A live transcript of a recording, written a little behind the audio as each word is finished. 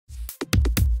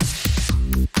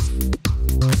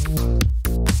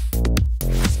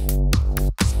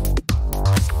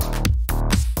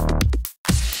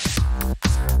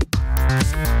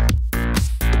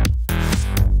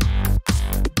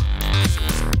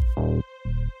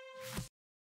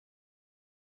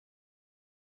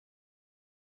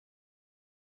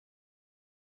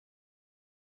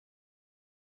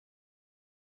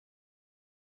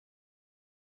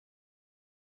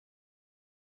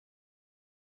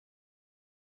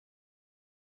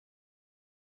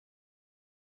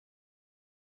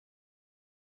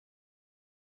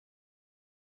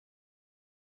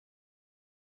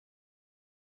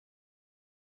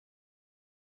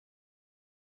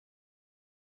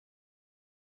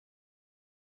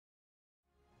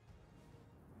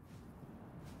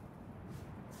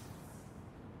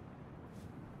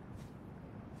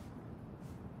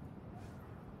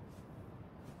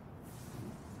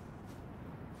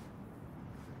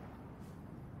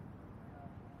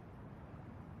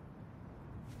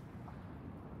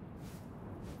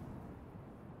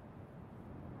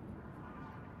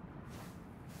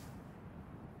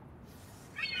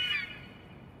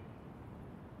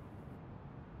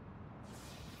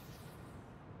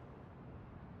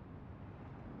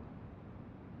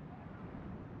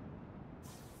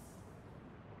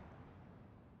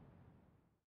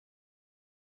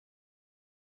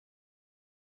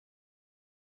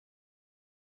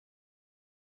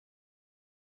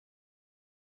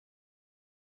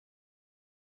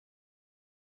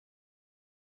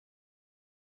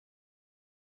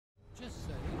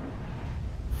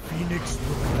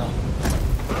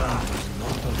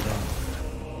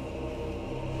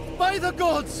By the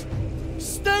gods!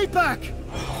 Stay back!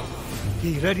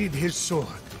 He readied his sword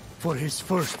for his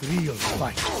first real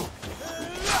fight.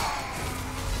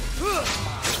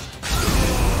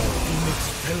 Phoenix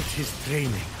felt his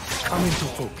training come into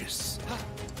focus.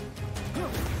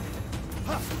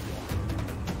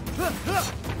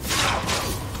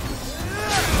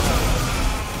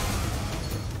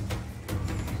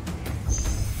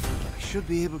 I should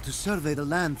be able to survey the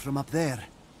land from up there.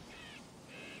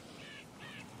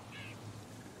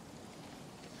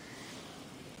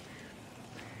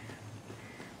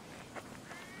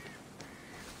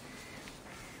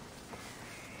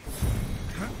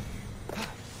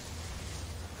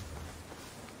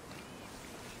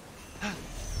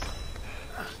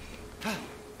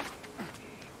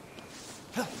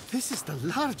 This is the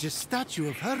largest statue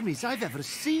of Hermes I've ever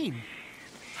seen.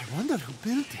 I wonder who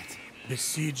built it.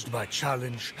 Besieged by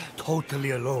challenge,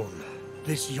 totally alone,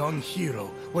 this young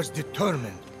hero was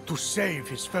determined to save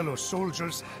his fellow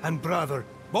soldiers and brother.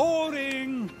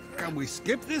 Boring! Can we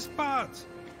skip this part?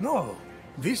 No,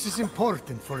 this is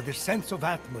important for the sense of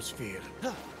atmosphere.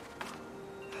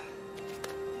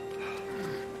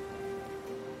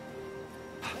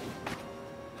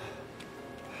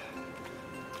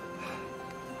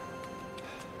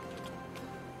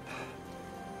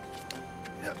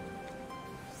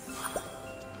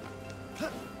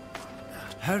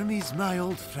 Hermes, my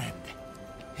old friend.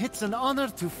 It's an honor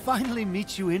to finally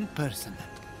meet you in person.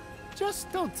 Just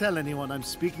don't tell anyone I'm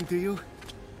speaking to you.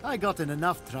 I got in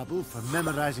enough trouble for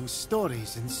memorizing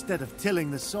stories instead of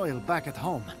tilling the soil back at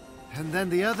home. And then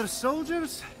the other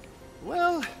soldiers?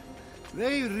 Well,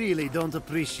 they really don't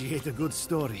appreciate a good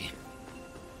story.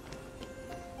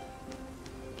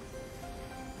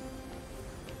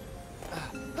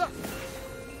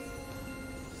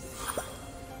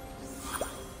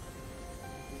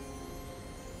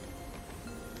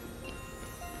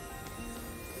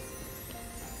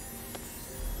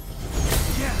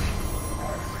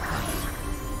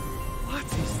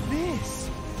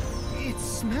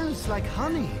 Smells like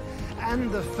honey,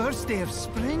 and the first day of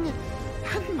spring,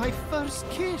 and my first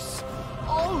kiss,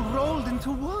 all rolled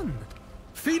into one.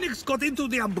 Phoenix got into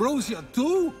the ambrosia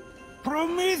too?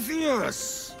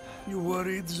 Prometheus! You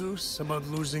worried, Zeus, about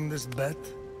losing this bet?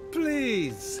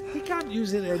 Please, he can't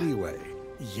use it anyway.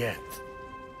 Yet.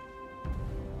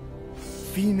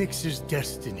 Phoenix's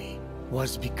destiny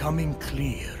was becoming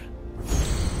clear.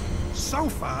 So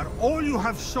far, all you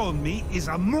have shown me is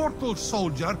a mortal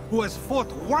soldier who has fought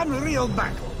one real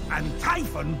battle, and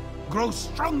Typhon grows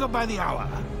stronger by the hour.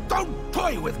 Don't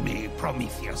toy with me,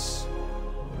 Prometheus!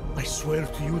 I swear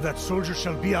to you that soldier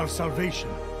shall be our salvation.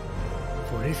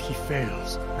 For if he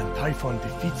fails, and Typhon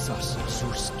defeats us,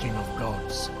 Zeus, King of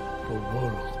Gods, the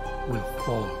world will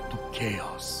fall to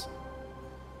chaos.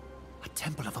 A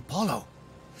temple of Apollo.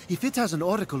 If it has an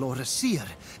oracle or a seer,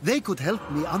 they could help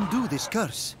me undo this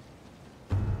curse.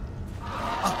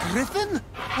 A griffin?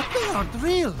 But they aren't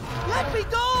real! Let me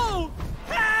go!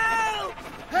 Help!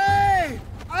 Hey!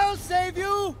 I'll save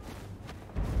you!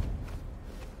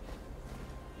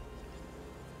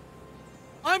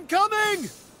 I'm coming!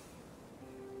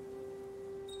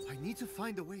 I need to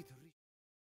find a way to reach...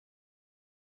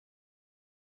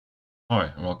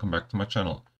 Hi, and welcome back to my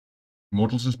channel.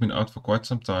 Immortals has been out for quite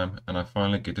some time, and I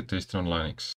finally get to test it on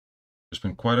Linux. There's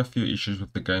been quite a few issues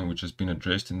with the game which has been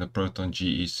addressed in the Proton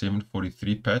GE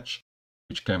 743 patch,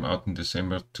 which came out in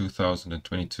December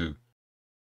 2022.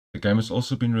 The game has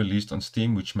also been released on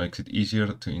Steam, which makes it easier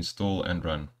to install and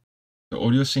run. The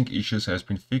audio sync issues has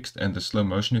been fixed, and the slow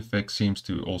motion effect seems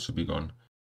to also be gone.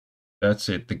 That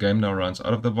said, the game now runs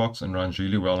out of the box and runs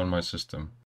really well on my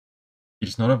system. It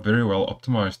is not a very well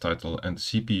optimized title, and the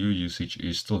CPU usage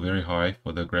is still very high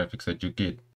for the graphics that you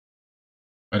get.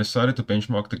 I decided to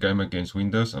benchmark the game against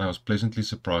Windows, and I was pleasantly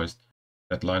surprised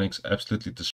that Linux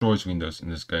absolutely destroys Windows in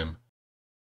this game.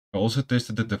 I also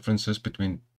tested the differences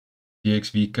between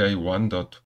DXVK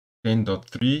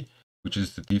 1.10.3, which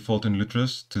is the default in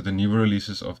Lutris, to the newer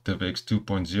releases of DivX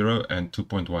 2.0 and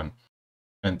 2.1,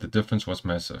 and the difference was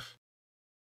massive.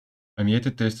 I'm yet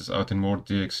to test this out in more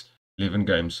DX11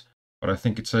 games, but I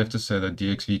think it's safe to say that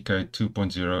DXVK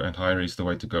 2.0 and higher is the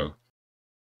way to go.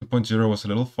 2.0 was a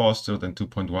little faster than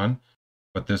 2.1,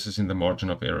 but this is in the margin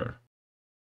of error.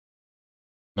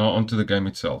 Now onto the game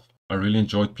itself. I really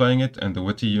enjoyed playing it, and the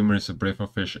witty humor is a breath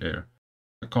of fresh air.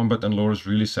 The combat and lore is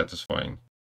really satisfying.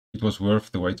 It was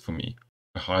worth the wait for me.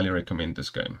 I highly recommend this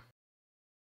game.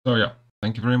 So yeah,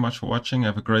 thank you very much for watching,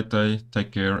 have a great day, take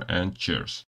care and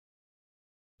cheers.